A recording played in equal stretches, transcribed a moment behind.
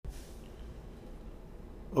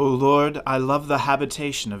O Lord, I love the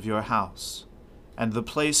habitation of your house, and the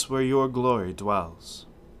place where your glory dwells.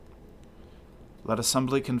 Let us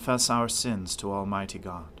humbly confess our sins to Almighty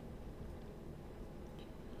God.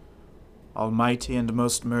 Almighty and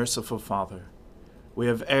most merciful Father, we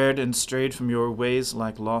have erred and strayed from your ways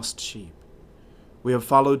like lost sheep. We have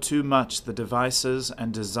followed too much the devices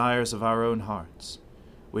and desires of our own hearts.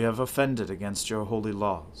 We have offended against your holy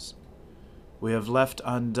laws. We have left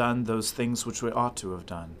undone those things which we ought to have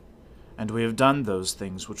done, and we have done those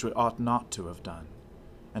things which we ought not to have done.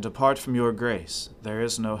 And apart from your grace, there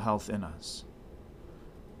is no health in us.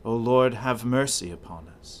 O Lord, have mercy upon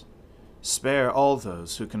us. Spare all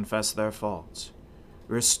those who confess their faults.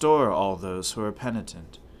 Restore all those who are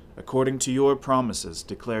penitent, according to your promises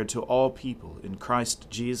declared to all people in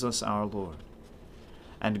Christ Jesus our Lord.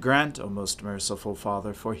 And grant, O most merciful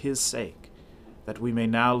Father, for his sake, that we may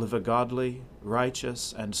now live a godly,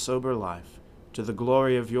 righteous, and sober life, to the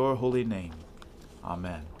glory of your holy name.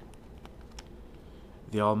 Amen.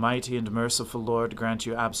 The Almighty and merciful Lord grant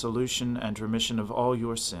you absolution and remission of all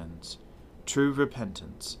your sins, true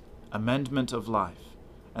repentance, amendment of life,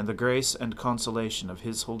 and the grace and consolation of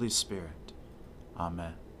his Holy Spirit.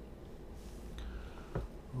 Amen.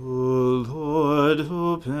 O Lord,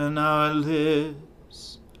 open our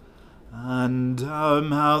lips, and our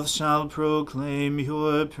mouth shall proclaim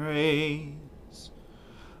your praise.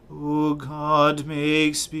 O God,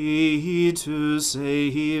 make speed to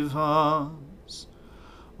save us.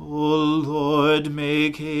 O Lord,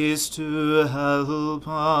 make haste to help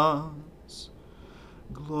us.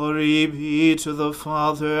 Glory be to the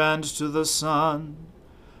Father, and to the Son,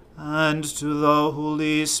 and to the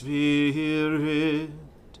Holy Spirit,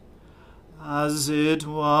 as it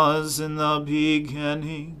was in the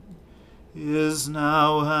beginning, is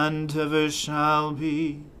now, and ever shall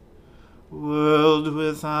be, world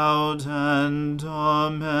without end.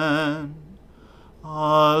 Amen.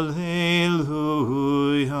 Alleluia.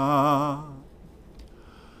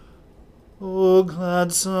 O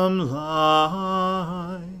gladsome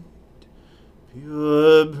light,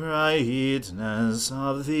 pure brightness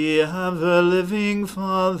of the ever-living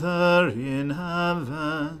Father in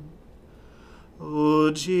heaven, O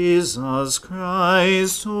Jesus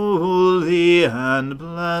Christ, holy and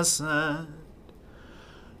blessed,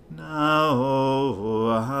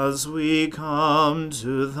 now as we come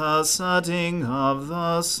to the setting of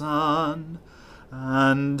the sun,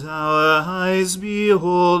 and our eyes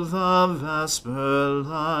behold the vesper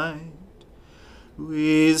light,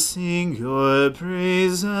 we sing your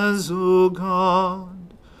praises, O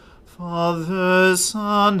God, Father,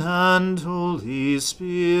 Son, and Holy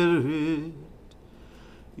Spirit.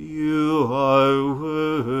 You are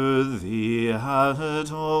worthy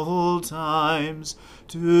at all times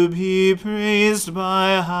to be praised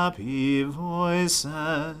by happy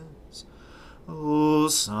voices, O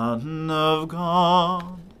Son of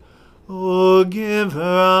God, O Giver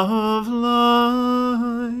of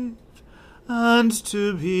life, and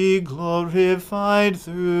to be glorified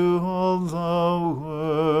through all the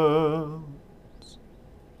world.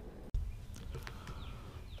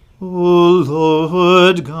 O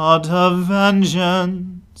Lord God of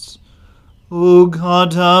vengeance, O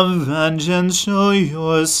God of vengeance, show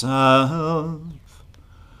yourself.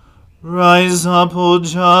 Rise up, O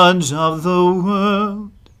Judge of the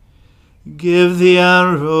world. Give the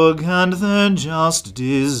arrogant their just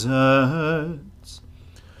deserts.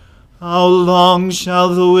 How long shall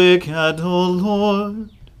the wicked, O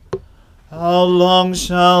Lord? How long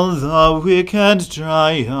shall the wicked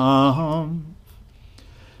triumph?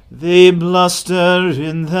 They bluster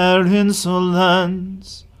in their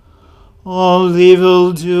insolence. All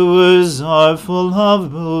evildoers are full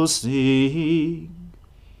of boasting.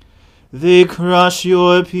 They crush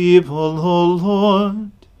your people, O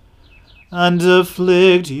Lord, and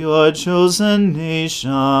afflict your chosen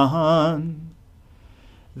nation.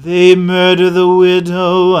 They murder the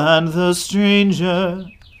widow and the stranger,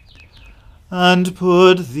 and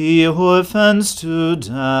put the orphans to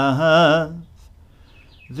death.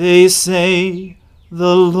 They say,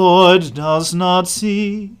 the Lord does not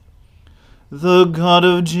see. The God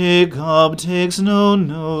of Jacob takes no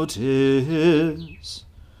notice.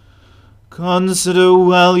 Consider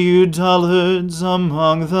well, you dullards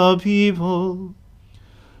among the people.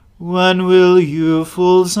 When will you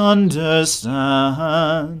fools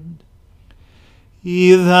understand?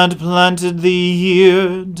 He that planted the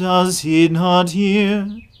ear, does he not hear?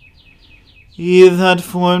 He that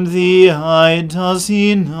formed the eye, does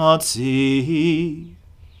he not see?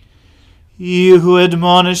 He who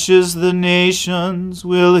admonishes the nations,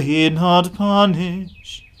 will he not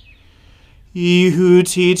punish? He who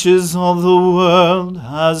teaches all the world,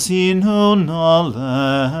 has he no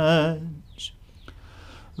knowledge?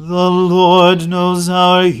 The Lord knows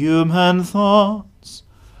our human thoughts,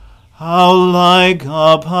 how like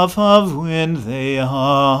a puff of wind they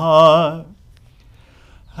are.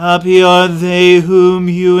 Happy are they whom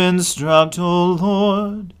you instruct, O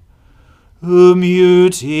Lord, whom you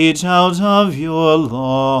teach out of your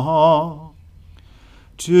law,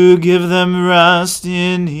 to give them rest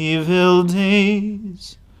in evil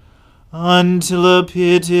days, until a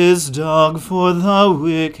pit is dug for the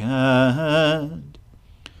wicked.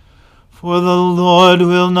 For the Lord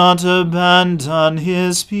will not abandon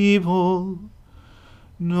his people,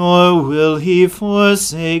 nor will he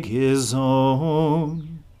forsake his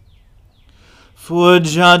own. For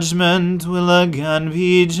judgment will again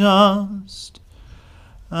be just,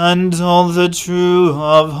 and all the true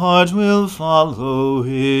of heart will follow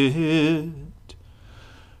it.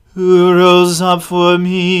 Who rose up for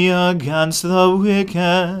me against the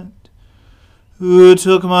wicked? Who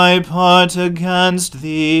took my part against the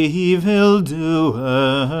evildoers?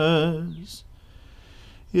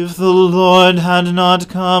 If the Lord had not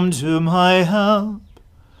come to my help,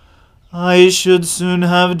 I should soon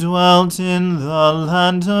have dwelt in the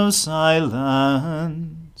land of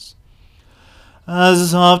silence.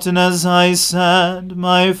 As often as I said,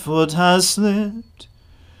 my foot has slipped,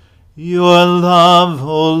 your love,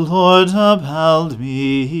 O Lord, upheld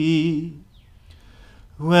me.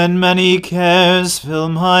 When many cares fill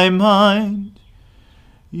my mind,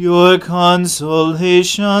 your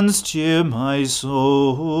consolations cheer my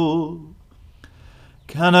soul.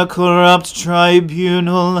 Can a corrupt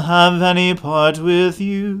tribunal have any part with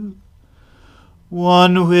you,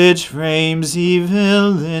 one which frames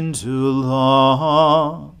evil into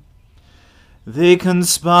law? They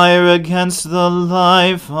conspire against the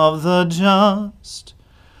life of the just,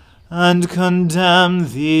 and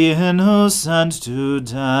condemn the innocent to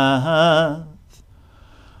death.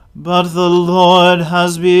 But the Lord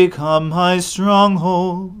has become my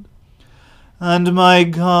stronghold, and my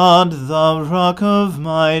God, the rock of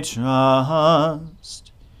my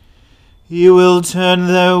trust. He will turn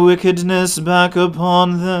their wickedness back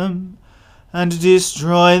upon them, and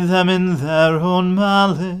destroy them in their own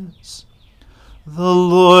malice. The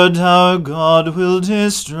Lord our God will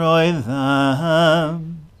destroy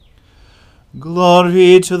them.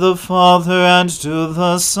 Glory to the Father, and to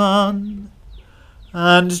the Son,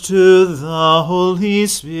 and to the Holy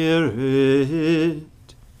Spirit,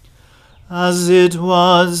 as it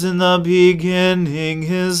was in the beginning,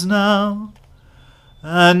 is now,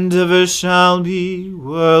 and ever shall be,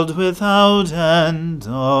 world without end.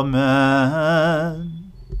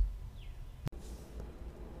 Amen.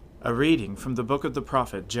 A reading from the book of the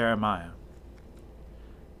prophet Jeremiah.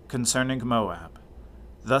 Concerning Moab,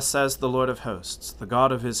 thus says the Lord of hosts, the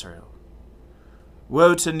God of Israel: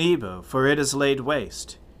 Woe to Nebo, for it is laid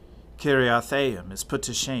waste. Kiriathaim is put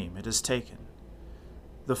to shame, it is taken.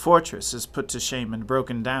 The fortress is put to shame and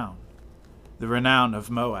broken down. The renown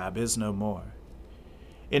of Moab is no more.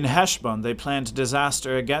 In Heshbon they planned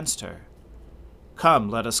disaster against her. Come,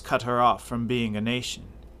 let us cut her off from being a nation.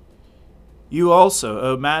 You also,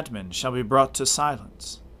 O madmen, shall be brought to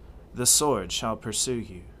silence. The sword shall pursue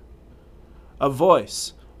you. A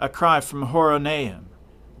voice, a cry from Horonaim,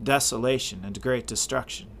 desolation and great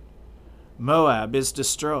destruction. Moab is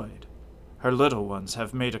destroyed. Her little ones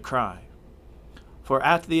have made a cry. For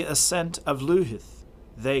at the ascent of Luhith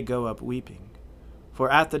they go up weeping.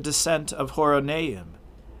 For at the descent of Horonaim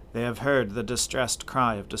they have heard the distressed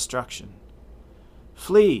cry of destruction.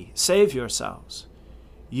 Flee, save yourselves.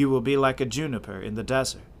 You will be like a juniper in the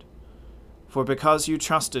desert. For because you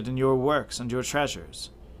trusted in your works and your treasures,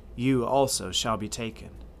 you also shall be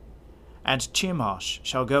taken. And Chemosh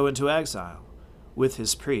shall go into exile, with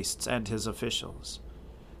his priests and his officials.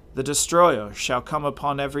 The destroyer shall come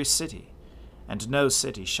upon every city, and no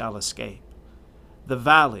city shall escape. The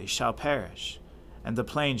valley shall perish, and the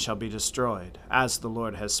plain shall be destroyed, as the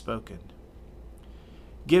Lord has spoken.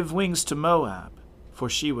 Give wings to Moab, for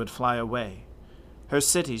she would fly away. Her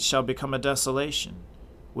cities shall become a desolation,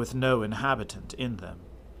 with no inhabitant in them.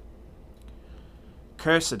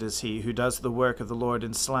 Cursed is he who does the work of the Lord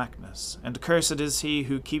in slackness, and cursed is he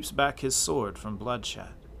who keeps back his sword from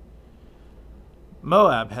bloodshed.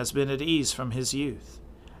 Moab has been at ease from his youth,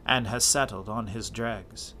 and has settled on his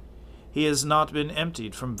dregs. He has not been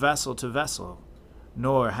emptied from vessel to vessel,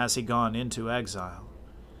 nor has he gone into exile.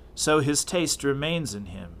 So his taste remains in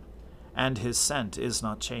him, and his scent is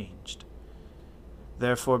not changed.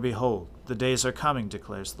 Therefore, behold, the days are coming,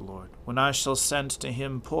 declares the Lord, when I shall send to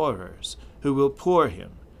him pourers, who will pour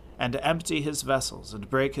him, and empty his vessels, and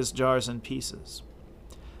break his jars in pieces.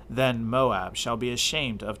 Then Moab shall be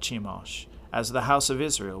ashamed of Chemosh, as the house of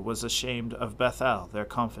Israel was ashamed of Bethel, their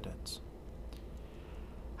confidence.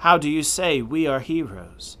 How do you say, we are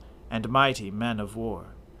heroes, and mighty men of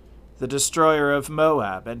war? The destroyer of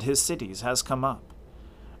Moab and his cities has come up,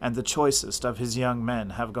 and the choicest of his young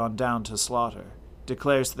men have gone down to slaughter,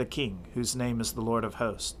 declares the King, whose name is the Lord of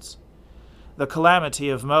hosts. The calamity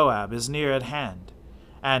of Moab is near at hand,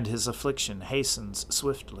 and his affliction hastens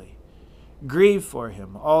swiftly. Grieve for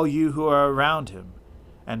him, all you who are around him,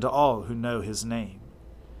 and all who know his name.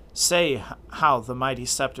 Say how the mighty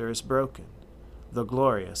scepter is broken, the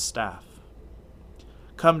glorious staff.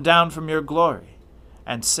 Come down from your glory,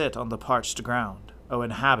 and sit on the parched ground, O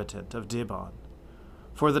inhabitant of Dibon.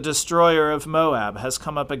 For the destroyer of Moab has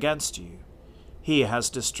come up against you. He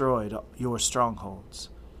has destroyed your strongholds.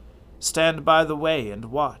 Stand by the way and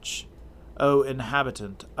watch, O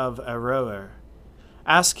inhabitant of Aroer.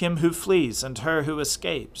 Ask him who flees and her who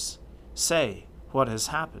escapes. Say, what has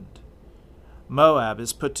happened? Moab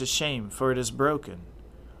is put to shame, for it is broken.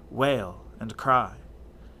 Wail and cry.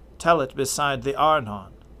 Tell it beside the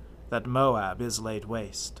Arnon, that Moab is laid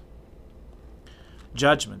waste.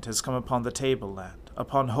 Judgment has come upon the tableland,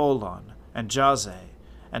 upon Holon, and Jazeh,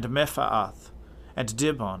 and Mephaath, and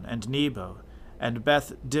Dibon, and Nebo, and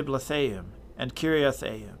Beth Diblathaim, and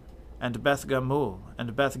Kiriathaim, and Beth Gamul,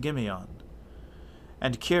 and Beth Gimeon,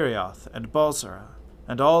 and Kirioth, and Bozrah,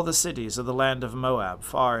 and all the cities of the land of Moab,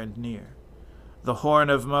 far and near. The horn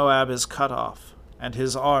of Moab is cut off, and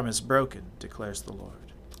his arm is broken, declares the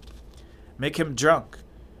Lord. Make him drunk,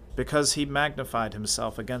 because he magnified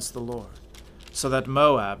himself against the Lord, so that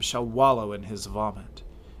Moab shall wallow in his vomit,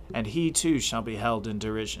 and he too shall be held in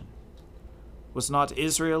derision. Was not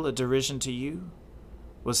Israel a derision to you?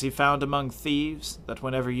 Was he found among thieves, that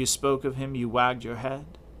whenever you spoke of him you wagged your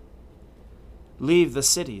head? Leave the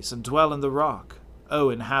cities and dwell in the rock, O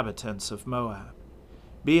inhabitants of Moab.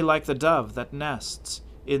 Be like the dove that nests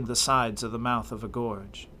in the sides of the mouth of a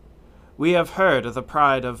gorge. We have heard of the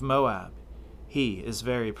pride of Moab. He is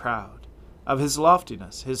very proud, of his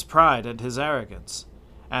loftiness, his pride, and his arrogance,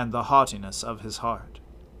 and the haughtiness of his heart.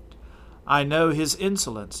 I know his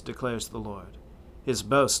insolence, declares the Lord. His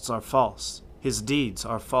boasts are false, his deeds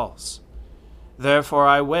are false. Therefore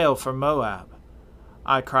I wail for Moab.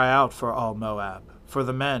 I cry out for all Moab. For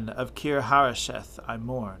the men of Kir-Hareseth I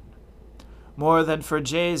mourn. More than for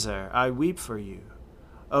Jazer I weep for you,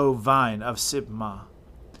 O vine of Sibmah.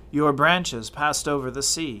 Your branches passed over the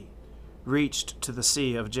sea, reached to the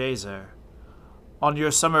sea of Jazer. On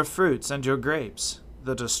your summer fruits and your grapes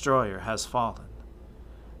the destroyer has fallen.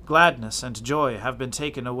 Gladness and joy have been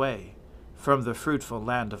taken away from the fruitful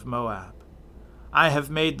land of Moab. I have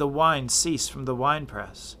made the wine cease from the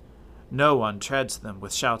winepress. No one treads them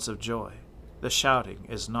with shouts of joy. The shouting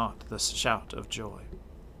is not the shout of joy.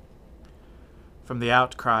 From the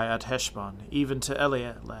outcry at Heshbon, even to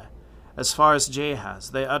Elealeh, as far as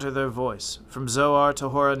Jahaz, they utter their voice, from Zoar to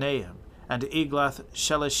Horonaim, and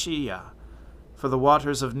Eglath-Shelishiyah, for the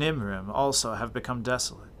waters of Nimrim also have become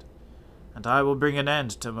desolate. And I will bring an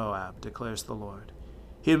end to Moab, declares the Lord,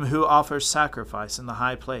 him who offers sacrifice in the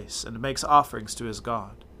high place, and makes offerings to his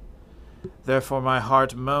God. Therefore my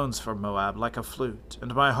heart moans for Moab like a flute,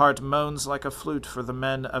 and my heart moans like a flute for the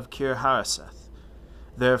men of Kir-Hareseth.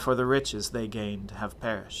 Therefore the riches they gained have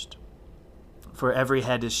perished. For every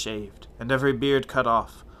head is shaved, and every beard cut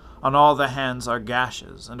off. On all the hands are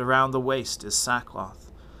gashes, and around the waist is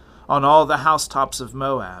sackcloth. On all the housetops of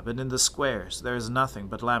Moab, and in the squares, there is nothing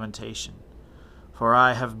but lamentation. For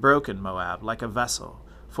I have broken Moab like a vessel,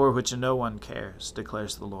 for which no one cares,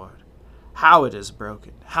 declares the Lord. How it is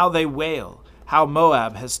broken, how they wail, how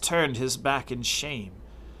Moab has turned his back in shame.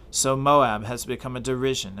 So Moab has become a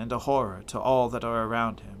derision and a horror to all that are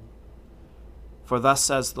around him. For thus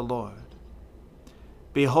says the Lord,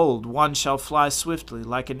 Behold, one shall fly swiftly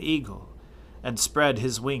like an eagle, and spread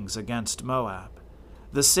his wings against Moab.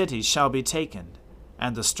 The cities shall be taken,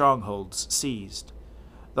 and the strongholds seized.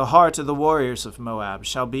 The heart of the warriors of Moab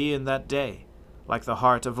shall be in that day like the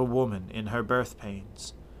heart of a woman in her birth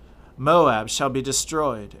pains. Moab shall be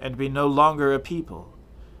destroyed, and be no longer a people,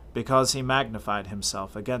 because he magnified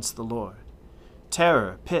himself against the Lord.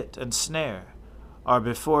 Terror, pit, and snare are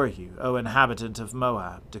before you, O inhabitant of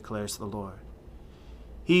Moab, declares the Lord.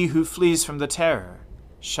 He who flees from the terror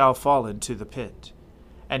shall fall into the pit,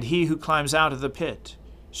 and he who climbs out of the pit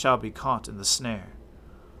shall be caught in the snare.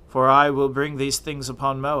 For I will bring these things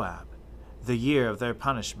upon Moab, the year of their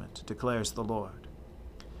punishment, declares the Lord.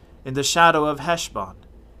 In the shadow of Heshbon,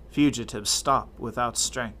 fugitives stop without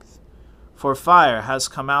strength. For fire has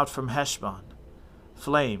come out from Heshbon,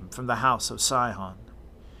 flame from the house of Sihon.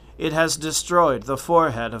 It has destroyed the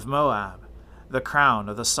forehead of Moab, the crown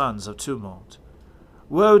of the sons of tumult.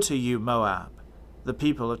 Woe to you, Moab! The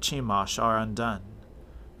people of Chemosh are undone.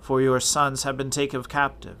 For your sons have been taken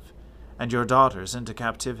captive, and your daughters into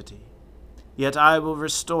captivity. Yet I will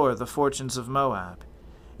restore the fortunes of Moab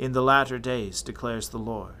in the latter days, declares the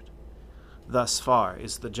Lord. Thus far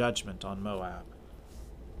is the judgment on Moab.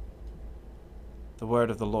 The word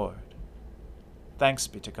of the Lord. Thanks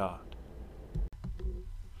be to God.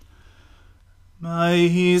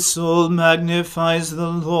 My soul magnifies the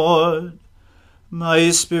Lord.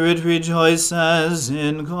 My spirit rejoices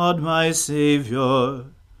in God my Saviour.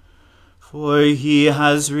 For he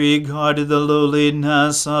has regarded the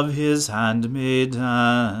lowliness of his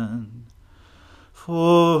handmaiden.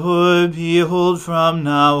 For behold, from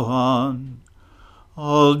now on,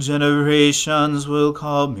 all generations will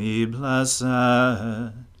call me blessed.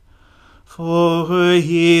 For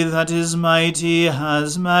he that is mighty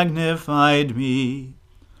has magnified me,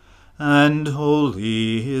 and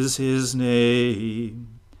holy is his name.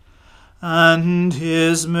 And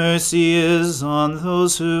his mercy is on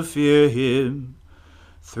those who fear him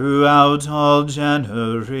throughout all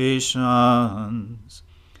generations.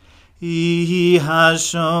 He has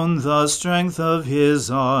shown the strength of his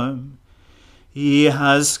arm. He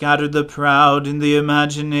has scattered the proud in the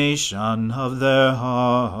imagination of their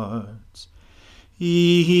hearts.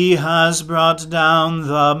 He has brought down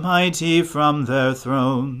the mighty from their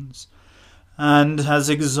thrones, and has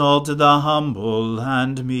exalted the humble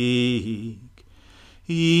and meek.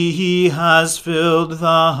 He has filled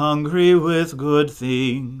the hungry with good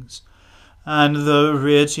things, and the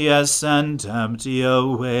rich he has sent empty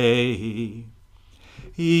away.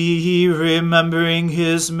 He, remembering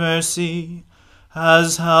his mercy,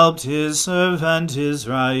 has helped his servant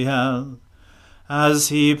Israel, as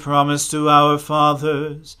he promised to our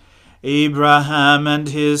fathers, Abraham and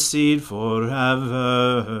his seed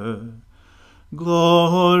forever.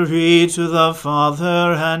 Glory to the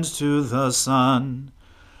Father, and to the Son,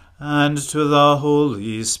 and to the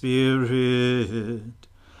Holy Spirit,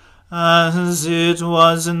 as it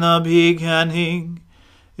was in the beginning,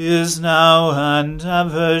 is now, and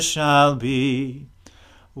ever shall be,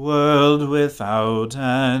 world without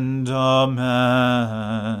end.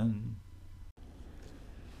 Amen.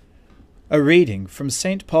 A reading from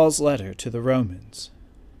St. Paul's letter to the Romans.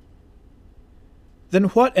 Then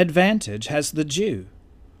what advantage has the Jew,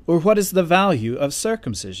 or what is the value of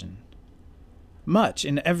circumcision? Much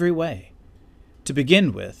in every way. To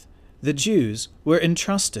begin with, the Jews were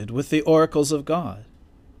entrusted with the oracles of God.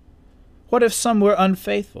 What if some were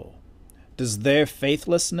unfaithful? Does their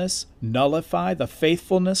faithlessness nullify the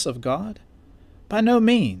faithfulness of God? By no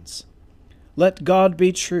means. Let God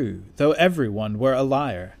be true, though everyone were a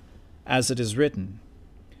liar, as it is written,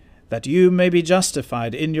 that you may be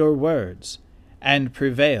justified in your words, and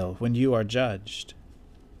prevail when you are judged.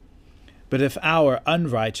 But if our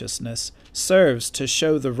unrighteousness serves to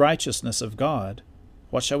show the righteousness of God,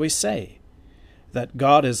 what shall we say? That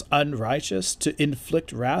God is unrighteous to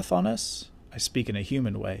inflict wrath on us? I speak in a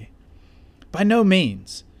human way. By no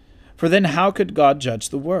means, for then how could God judge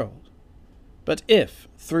the world? But if,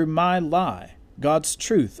 through my lie, God's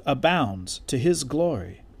truth abounds to his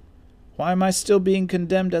glory, why am I still being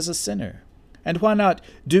condemned as a sinner? And why not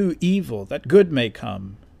do evil that good may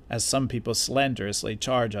come, as some people slanderously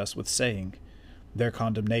charge us with saying? Their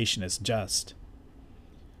condemnation is just.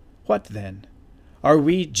 What then? Are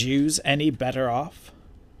we Jews any better off?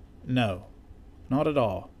 No, not at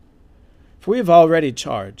all. For we have already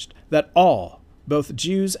charged that all, both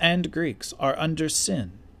Jews and Greeks, are under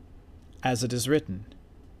sin, as it is written,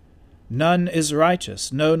 none is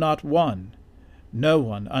righteous, no, not one. No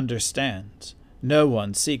one understands, no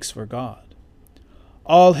one seeks for God.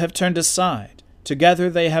 All have turned aside, together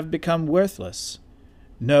they have become worthless.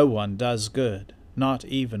 No one does good, not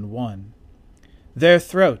even one. Their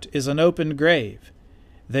throat is an open grave.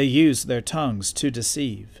 They use their tongues to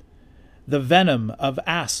deceive. The venom of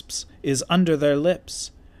asps is under their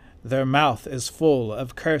lips. Their mouth is full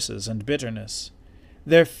of curses and bitterness.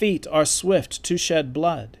 Their feet are swift to shed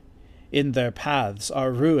blood. In their paths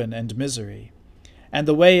are ruin and misery. And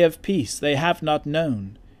the way of peace they have not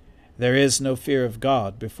known. There is no fear of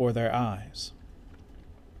God before their eyes.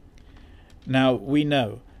 Now we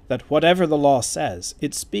know that whatever the law says,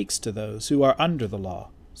 it speaks to those who are under the law,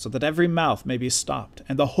 so that every mouth may be stopped,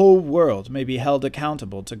 and the whole world may be held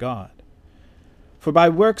accountable to God. For by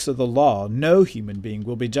works of the law no human being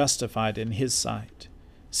will be justified in his sight,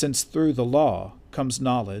 since through the law comes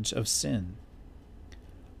knowledge of sin.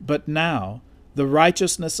 But now the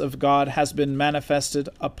righteousness of God has been manifested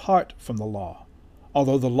apart from the law,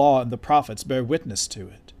 although the law and the prophets bear witness to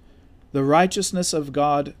it. The righteousness of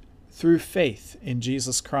God through faith in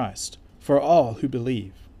Jesus Christ, for all who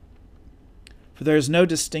believe. For there is no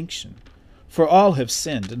distinction, for all have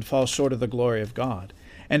sinned and fall short of the glory of God,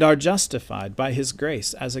 and are justified by his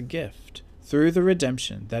grace as a gift, through the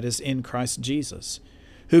redemption that is in Christ Jesus,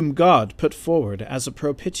 whom God put forward as a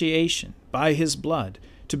propitiation by his blood,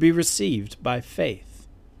 to be received by faith.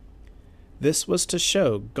 This was to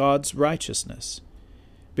show God's righteousness,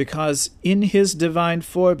 because in his divine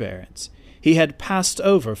forbearance he had passed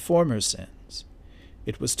over former sins.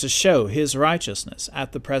 It was to show his righteousness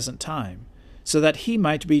at the present time, so that he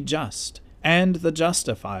might be just, and the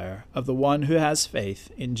justifier of the one who has faith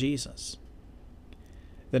in Jesus.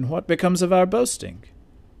 Then what becomes of our boasting?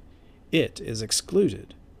 It is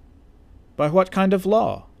excluded. By what kind of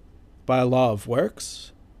law? By a law of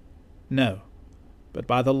works? No, but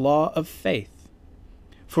by the law of faith.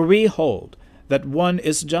 For we hold that one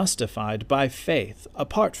is justified by faith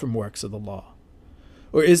apart from works of the law.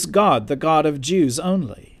 Or is God the God of Jews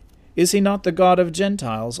only? Is he not the God of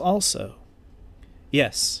Gentiles also?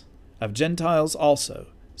 Yes, of Gentiles also,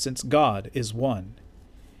 since God is one.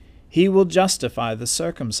 He will justify the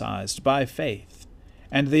circumcised by faith,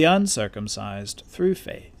 and the uncircumcised through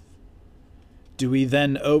faith. Do we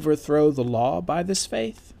then overthrow the law by this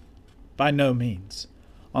faith? By no means.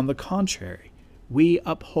 On the contrary, we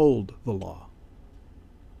uphold the law.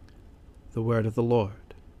 The word of the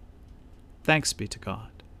Lord. Thanks be to God.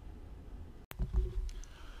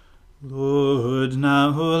 Lord, now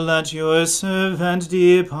let your servant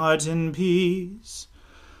depart in peace,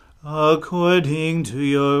 according to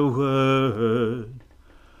your word.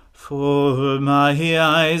 For my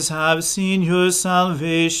eyes have seen your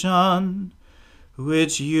salvation,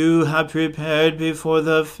 which you have prepared before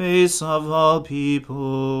the face of all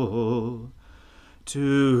people,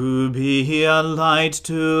 to be a light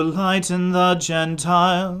to lighten the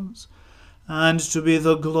Gentiles, and to be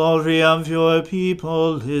the glory of your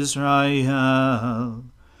people Israel.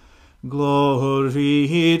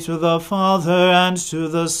 Glory to the Father, and to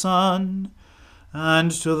the Son,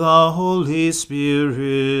 and to the Holy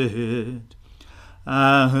Spirit,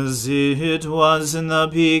 as it was in the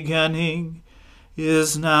beginning,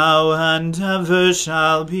 is now, and ever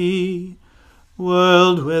shall be,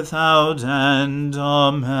 world without end.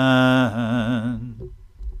 Amen.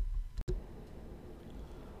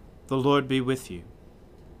 The Lord be with you.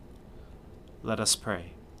 Let us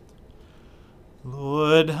pray.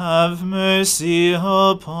 Lord, have mercy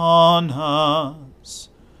upon us.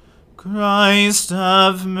 Christ,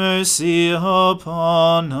 have mercy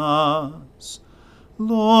upon us.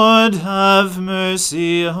 Lord, have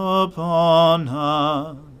mercy upon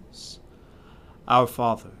us. Our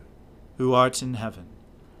Father, who art in heaven,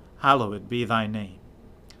 hallowed be thy name.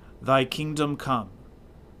 Thy kingdom come,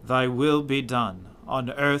 thy will be done, on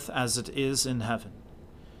earth as it is in heaven.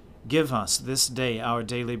 Give us this day our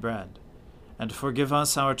daily bread, and forgive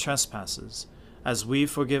us our trespasses, as we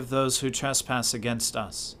forgive those who trespass against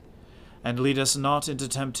us. And lead us not into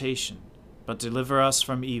temptation, but deliver us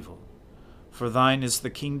from evil. For thine is the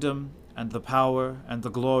kingdom, and the power, and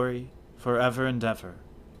the glory, forever and ever.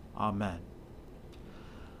 Amen.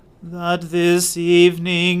 That this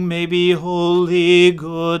evening may be holy,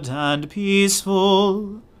 good, and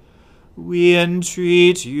peaceful, we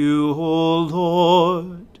entreat you, O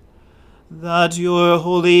Lord, that your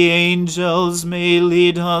holy angels may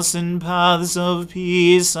lead us in paths of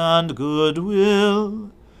peace and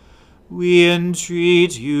goodwill. We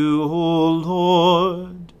entreat you, O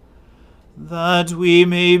Lord, that we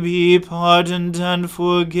may be pardoned and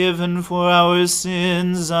forgiven for our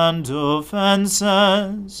sins and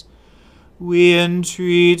offenses. We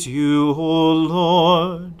entreat you, O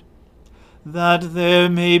Lord, that there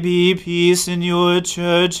may be peace in your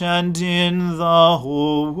church and in the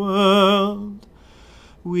whole world.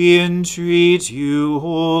 We entreat you,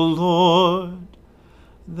 O Lord,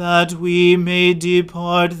 that we may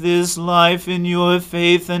depart this life in your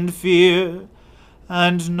faith and fear,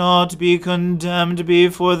 and not be condemned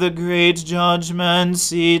before the great judgment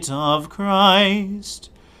seat of Christ.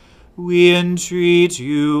 We entreat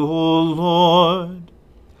you, O Lord,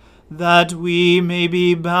 that we may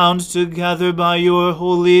be bound together by your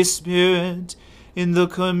Holy Spirit in the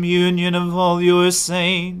communion of all your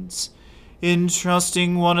saints,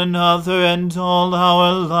 entrusting one another and all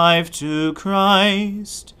our life to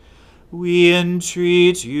Christ. We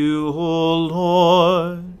entreat you, O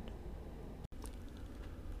Lord.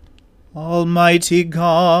 Almighty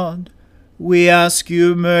God, we ask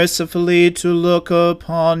you mercifully to look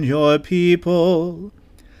upon your people,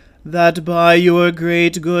 that by your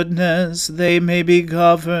great goodness they may be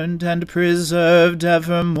governed and preserved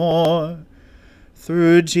evermore.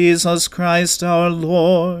 Through Jesus Christ our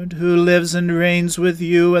Lord, who lives and reigns with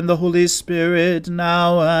you and the Holy Spirit,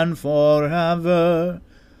 now and forever.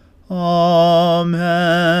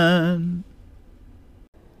 Amen.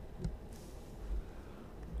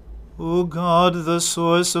 O God, the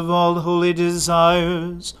source of all holy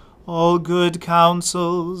desires, all good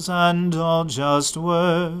counsels, and all just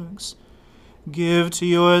works, give to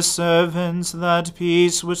your servants that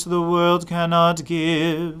peace which the world cannot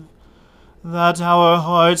give, that our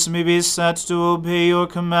hearts may be set to obey your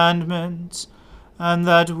commandments, and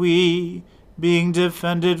that we, being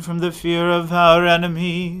defended from the fear of our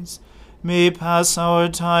enemies, may pass our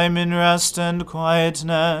time in rest and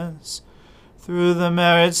quietness, through the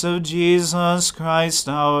merits of Jesus Christ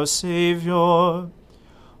our Saviour.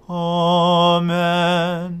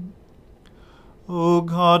 Amen. O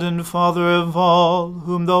God and Father of all,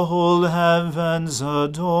 whom the whole heavens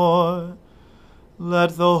adore,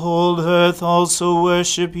 let the whole earth also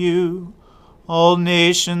worship you, all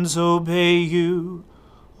nations obey you,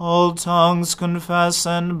 all tongues confess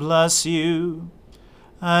and bless you,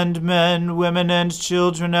 and men, women, and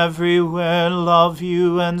children everywhere love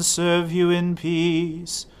you and serve you in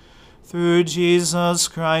peace, through Jesus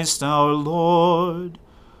Christ our Lord.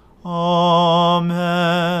 Amen.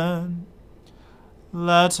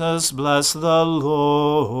 Let us bless the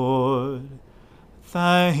Lord.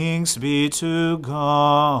 Thanks be to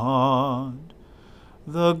God.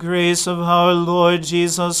 The grace of our Lord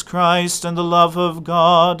Jesus Christ, and the love of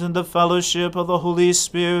God, and the fellowship of the Holy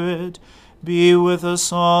Spirit be with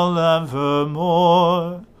us all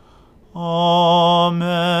evermore.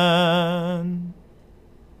 Amen.